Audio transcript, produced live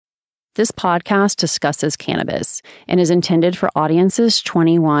This podcast discusses cannabis and is intended for audiences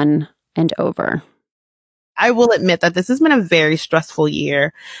 21 and over. I will admit that this has been a very stressful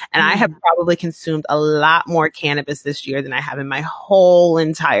year, and I have probably consumed a lot more cannabis this year than I have in my whole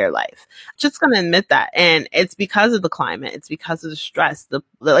entire life. Just going to admit that. And it's because of the climate. It's because of the stress, the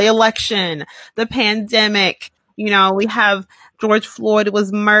election, the pandemic. You know, we have George Floyd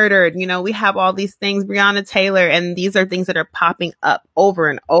was murdered. You know, we have all these things, Breonna Taylor, and these are things that are popping up over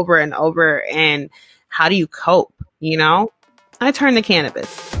and over and over. And how do you cope? You know, I turn to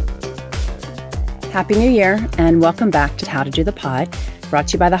cannabis. Happy New Year, and welcome back to How to Do the Pod, brought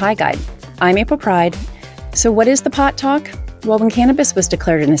to you by The High Guide. I'm April Pride. So what is the pot talk? Well, when cannabis was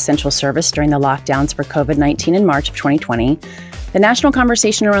declared an essential service during the lockdowns for COVID-19 in March of 2020, the national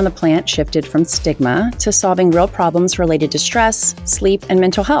conversation around the plant shifted from stigma to solving real problems related to stress, sleep, and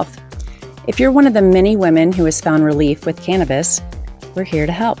mental health. If you're one of the many women who has found relief with cannabis, we're here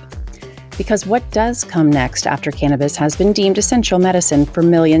to help. Because what does come next after cannabis has been deemed essential medicine for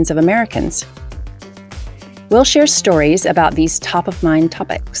millions of Americans? We'll share stories about these top-of-mind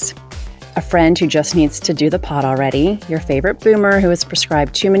topics. A friend who just needs to do the pot already, your favorite boomer who is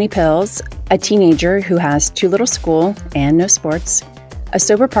prescribed too many pills, a teenager who has too little school and no sports, a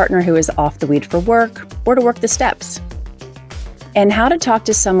sober partner who is off the weed for work or to work the steps, and how to talk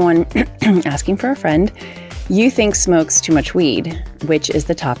to someone asking for a friend you think smokes too much weed, which is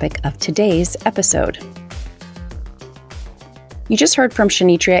the topic of today's episode. You just heard from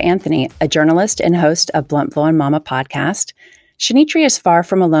Shanitria Anthony, a journalist and host of Blunt Blowin' Mama podcast. Shanitria is far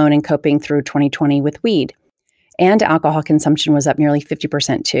from alone in coping through 2020 with weed, and alcohol consumption was up nearly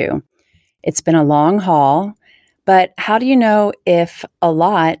 50% too. It's been a long haul, but how do you know if a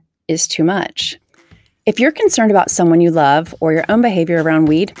lot is too much? If you're concerned about someone you love or your own behavior around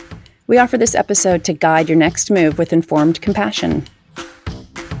weed, we offer this episode to guide your next move with informed compassion.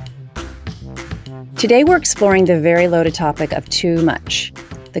 Today, we're exploring the very loaded topic of too much.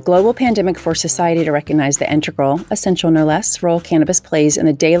 The global pandemic forced society to recognize the integral, essential no less, role cannabis plays in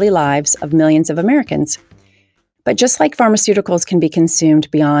the daily lives of millions of Americans. But just like pharmaceuticals can be consumed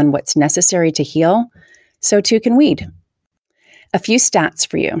beyond what's necessary to heal, so too can weed. A few stats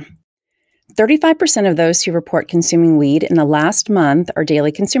for you. 35% of those who report consuming weed in the last month are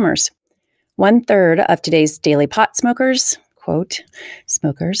daily consumers. 1/3 of today's daily pot smokers, quote,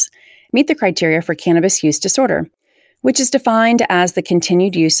 smokers, meet the criteria for cannabis use disorder, which is defined as the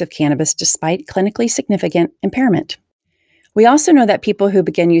continued use of cannabis despite clinically significant impairment. We also know that people who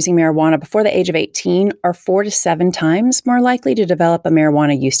begin using marijuana before the age of 18 are 4 to 7 times more likely to develop a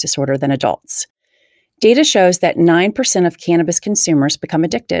marijuana use disorder than adults. Data shows that 9% of cannabis consumers become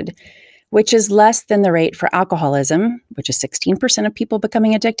addicted, which is less than the rate for alcoholism, which is 16% of people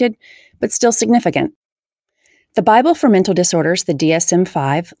becoming addicted, but still significant. The Bible for Mental Disorders, the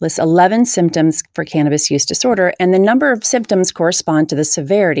DSM-5, lists 11 symptoms for cannabis use disorder, and the number of symptoms correspond to the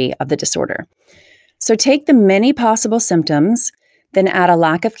severity of the disorder. So take the many possible symptoms, then add a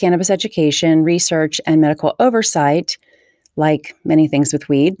lack of cannabis education, research, and medical oversight. Like many things with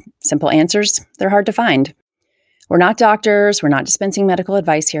weed, simple answers, they're hard to find. We're not doctors, we're not dispensing medical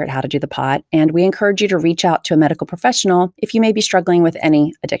advice here at How to Do the Pot, and we encourage you to reach out to a medical professional if you may be struggling with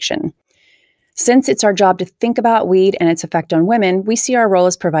any addiction. Since it's our job to think about weed and its effect on women, we see our role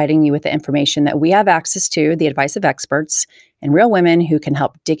as providing you with the information that we have access to, the advice of experts, and real women who can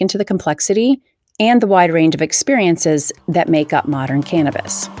help dig into the complexity and the wide range of experiences that make up modern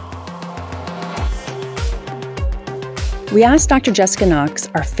cannabis. We asked Dr. Jessica Knox,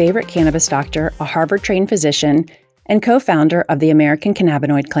 our favorite cannabis doctor, a Harvard-trained physician, and co-founder of the American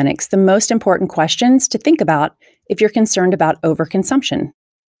Cannabinoid Clinics, the most important questions to think about if you're concerned about overconsumption.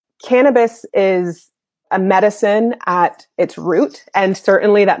 Cannabis is a medicine at its root, and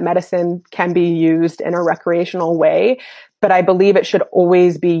certainly that medicine can be used in a recreational way, but I believe it should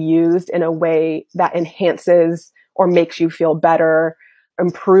always be used in a way that enhances or makes you feel better,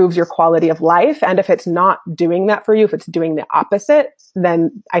 improves your quality of life. And if it's not doing that for you, if it's doing the opposite,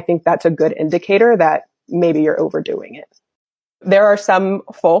 then I think that's a good indicator that maybe you're overdoing it. There are some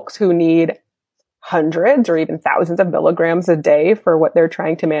folks who need hundreds or even thousands of milligrams a day for what they're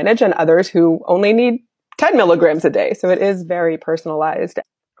trying to manage, and others who only need 10 milligrams a day. So it is very personalized.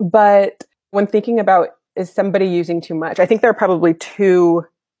 But when thinking about, is somebody using too much? I think there are probably two,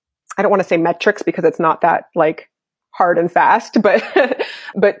 I don't want to say metrics because it's not that like hard and fast,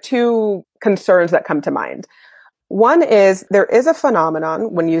 but two concerns that come to mind. One is there is a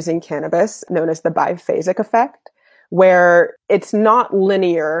phenomenon when using cannabis known as the biphasic effect, where it's not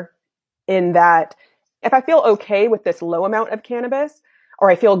linear in that if I feel okay with this low amount of cannabis, or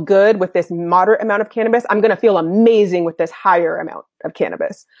I feel good with this moderate amount of cannabis, I'm going to feel amazing with this higher amount of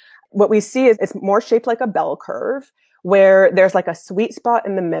cannabis. what we see is it's more shaped like a bell curve, where there's like a sweet spot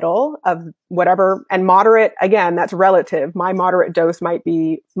in the middle of whatever, and moderate, again, that's relative. My moderate dose might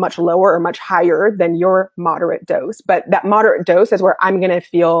be much lower or much higher than your moderate dose, but that moderate dose is where I'm going to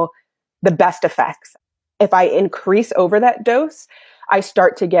feel the best effects. If I increase over that dose, I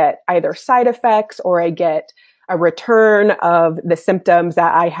start to get either side effects or I get a return of the symptoms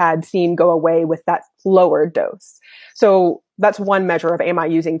that I had seen go away with that lower dose. So that's one measure of, am I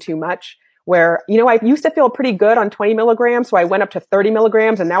using too much? Where, I used to feel pretty good on 20 milligrams, so I went up to 30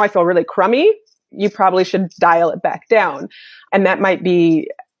 milligrams and now I feel really crummy. You probably should dial it back down. And that might be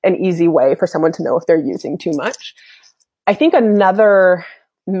an easy way for someone to know if they're using too much. I think another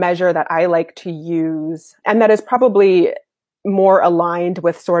measure that I like to use, and that is probably more aligned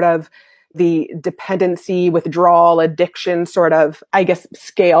with sort of the dependency, withdrawal, addiction sort of, I guess,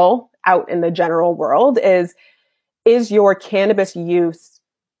 scale out in the general world is your cannabis use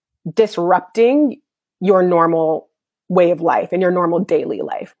disrupting your normal way of life and your normal daily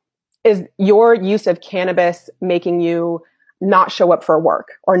life? Is your use of cannabis making you not show up for work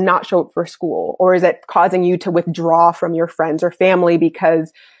or not show up for school? Or is it causing you to withdraw from your friends or family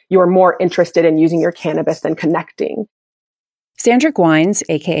because you're more interested in using your cannabis than connecting? Sandra Gwines,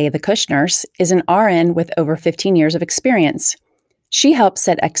 aka the Kush Nurse, is an RN with over 15 years of experience. She helps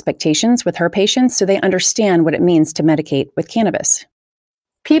set expectations with her patients so they understand what it means to medicate with cannabis.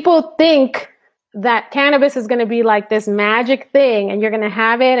 People think that cannabis is going to be like this magic thing and you're going to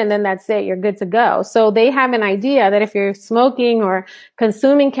have it and then that's it, you're good to go. So they have an idea that if you're smoking or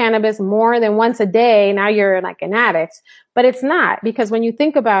consuming cannabis more than once a day, now you're like an addict. But it's not, because when you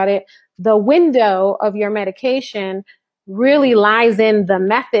think about it, the window of your medication really lies in the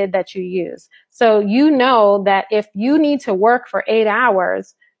method that you use. So you know that if you need to work for 8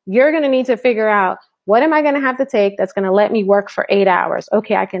 hours, you're going to need to figure out, what am I going to have to take that's going to let me work for 8 hours?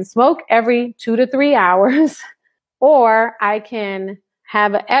 Okay, I can smoke every 2 to 3 hours, or I can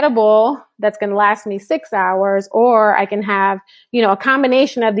have an edible that's going to last me 6 hours, or I can have, a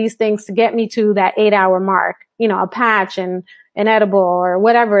combination of these things to get me to that 8-hour mark, a patch and an edible or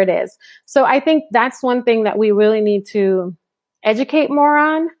whatever it is. So I think that's one thing that we really need to educate more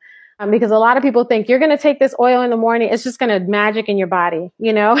on. Because a lot of people think you're going to take this oil in the morning, it's just going to magic in your body,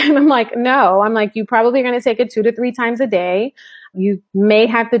 and I'm like, no, you probably are going to take it 2 to 3 times a day. You may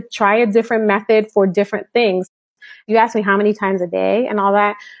have to try a different method for different things. You asked me how many times a day and all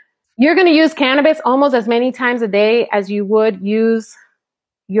that. You're going to use cannabis almost as many times a day as you would use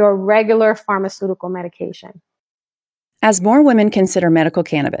your regular pharmaceutical medication. As more women consider medical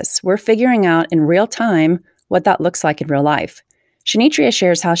cannabis, we're figuring out in real time what that looks like in real life. Shanitria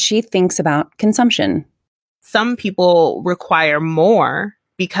shares how she thinks about consumption. Some people require more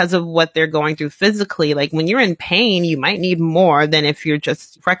because of what they're going through physically. Like when you're in pain, you might need more than if you're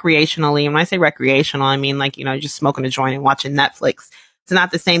just recreationally. And when I say recreational, I mean just smoking a joint and watching Netflix. It's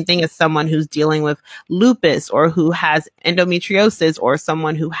not the same thing as someone who's dealing with lupus or who has endometriosis or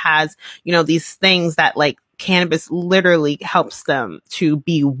someone who has, these things that cannabis literally helps them to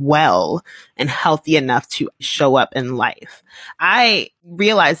be well and healthy enough to show up in life. I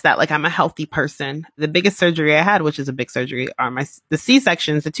realized that I'm a healthy person. The biggest surgery I had, which is a big surgery, are the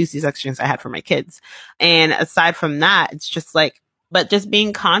C-sections, the 2 C-sections I had for my kids. And aside from that, it's just but just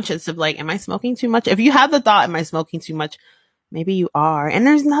being conscious of am I smoking too much? If you have the thought, am I smoking too much? Maybe you are. And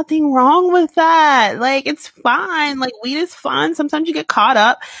there's nothing wrong with that. It's fine. Weed is fun. Sometimes you get caught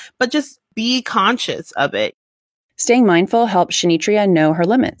up, but just be conscious of it. Staying mindful helps Shanitria know her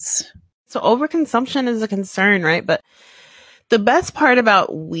limits. So overconsumption is a concern, right? But the best part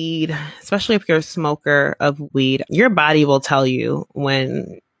about weed, especially if you're a smoker of weed, your body will tell you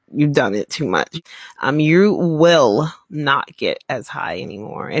when you've done it too much. You will not get as high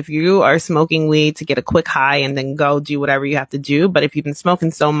anymore. If you are smoking weed to get a quick high and then go do whatever you have to do, but if you've been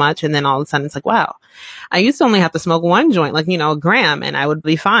smoking so much and then all of a sudden it's wow, I used to only have to smoke 1 joint, a gram, and I would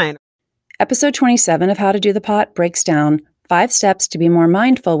be fine. Episode 27 of How to Do the Pot breaks down 5 steps to be more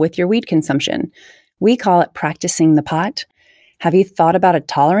mindful with your weed consumption. We call it practicing the pot. Have you thought about a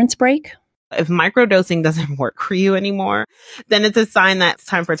tolerance break? If microdosing doesn't work for you anymore, then it's a sign that it's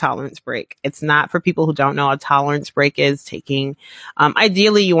time for a tolerance break. It's not, for people who don't know, a tolerance break is taking,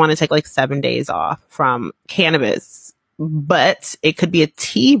 ideally you want to take 7 days off from cannabis, but it could be a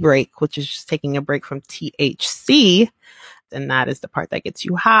tea break, which is just taking a break from THC. And that is the part that gets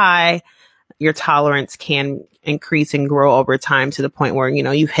you high. Your tolerance can increase and grow over time to the point where,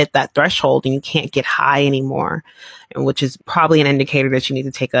 you've hit that threshold and you can't get high anymore, and which is probably an indicator that you need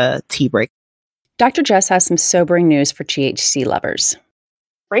to take a tea break. Dr. Jess has some sobering news for THC lovers.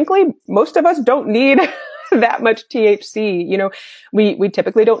 Frankly, most of us don't need that much THC. You know, we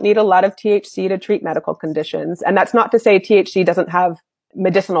typically don't need a lot of THC to treat medical conditions. And that's not to say THC doesn't have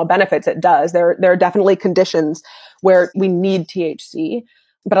medicinal benefits. It does. There are definitely conditions where we need THC.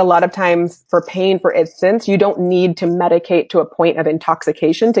 But a lot of times for pain, for instance, you don't need to medicate to a point of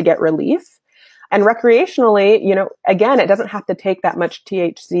intoxication to get relief. And recreationally, you know, again, it doesn't have to take that much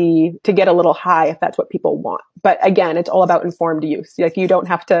THC to get a little high if that's what people want. But again, it's all about informed use. Like, you don't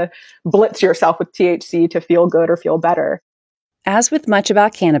have to blitz yourself with THC to feel good or feel better. As with much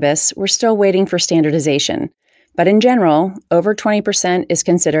about cannabis, we're still waiting for standardization. But in general, over 20% is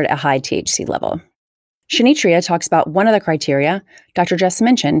considered a high THC level. Shanitria talks about one of the criteria Dr. Jess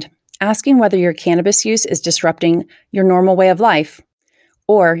mentioned, asking whether your cannabis use is disrupting your normal way of life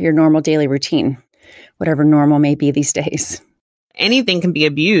or your normal daily routine, whatever normal may be these days. Anything can be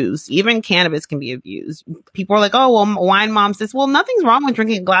abused. Even cannabis can be abused. People are like, oh, well, wine mom says, well, nothing's wrong with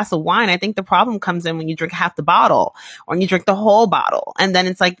drinking a glass of wine. I think the problem comes in when you drink half the bottle or when you drink the whole bottle. And then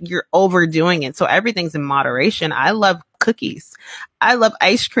it's like you're overdoing it. So everything's in moderation. I love cookies. I love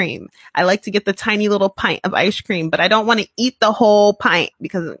ice cream. I like to get the tiny little pint of ice cream, but I don't want to eat the whole pint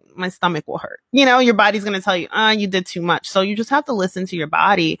because my stomach will hurt. You know, your body's going to tell you, you did too much. So you just have to listen to your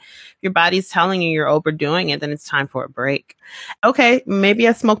body. If your body's telling you you're overdoing it, then it's time for a break. Okay, maybe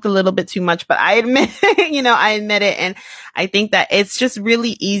I smoked a little bit too much, but I admit, I admit it. And I think that it's just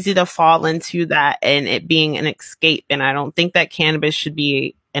really easy to fall into that and it being an escape. And I don't think that cannabis should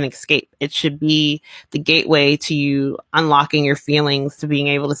be an escape. It should be the gateway to you unlocking your feelings, to being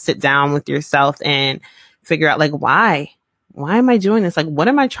able to sit down with yourself and figure out, like, why am I doing this? Like, what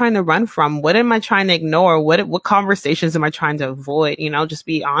am I trying to run from? What am I trying to ignore? What conversations am I trying to avoid? Just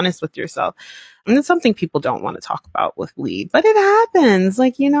be honest with yourself. And it's something people don't want to talk about with weed, but it happens.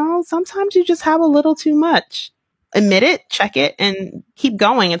 Like, sometimes you just have a little too much. Admit it, check it, and keep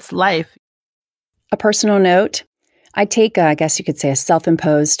going. It's life. A personal note, I take, I guess you could say, a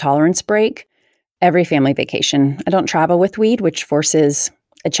self-imposed tolerance break every family vacation. I don't travel with weed, which forces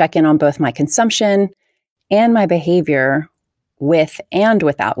a check-in on both my consumption and my behavior with and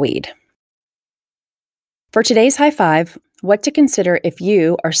without weed. For today's high five, what to consider if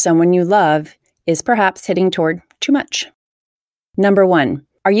you or someone you love is perhaps hitting toward too much. Number 1,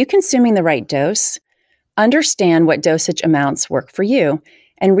 are you consuming the right dose? Understand what dosage amounts work for you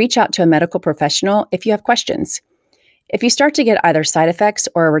and reach out to a medical professional if you have questions. If you start to get either side effects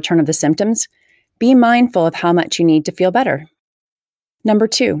or a return of the symptoms, be mindful of how much you need to feel better. Number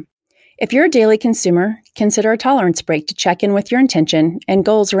 2, if you're a daily consumer, consider a tolerance break to check in with your intention and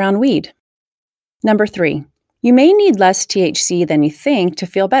goals around weed. Number 3, you may need less THC than you think to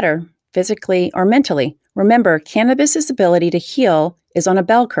feel better, physically or mentally. Remember, cannabis's ability to heal is on a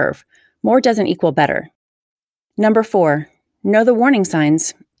bell curve. More doesn't equal better. Number 4, know the warning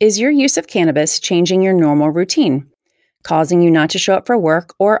signs. Is your use of cannabis changing your normal routine, causing you not to show up for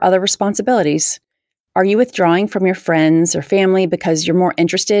work or other responsibilities? Are you withdrawing from your friends or family because you're more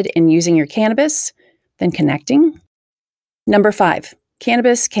interested in using your cannabis than connecting? Number 5,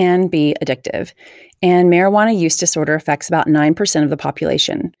 cannabis can be addictive, and marijuana use disorder affects about 9% of the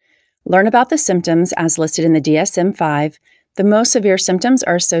population. Learn about the symptoms as listed in the DSM-5. The most severe symptoms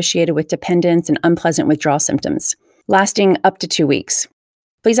are associated with dependence and unpleasant withdrawal symptoms, lasting up to 2 weeks.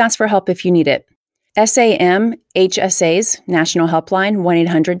 Please ask for help if you need it. SAMHSA's National Helpline,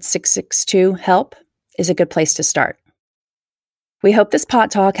 1-800-662-HELP, is a good place to start. We hope this Pot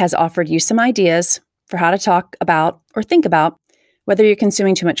Talk has offered you some ideas for how to talk about or think about whether you're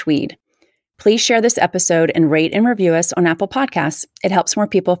consuming too much weed. Please share this episode and rate and review us on Apple Podcasts. It helps more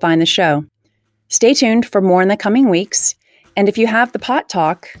people find the show. Stay tuned for more in the coming weeks. And if you have the Pot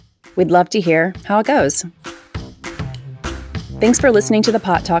Talk, we'd love to hear how it goes. Thanks for listening to the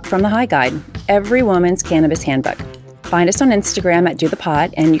Pot Talk from the High Guide, every woman's cannabis handbook. Find us on Instagram at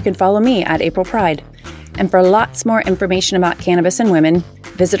DoThePot, and you can follow me at April Pride. And for lots more information about cannabis and women,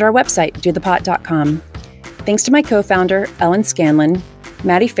 visit our website, dothepot.com. Thanks to my co-founder, Ellen Scanlon,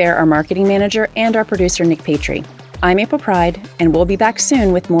 Maddie Fair, our marketing manager, and our producer, Nick Patry. I'm April Pride, and we'll be back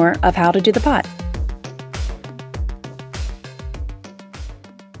soon with more of How to Do the Pot.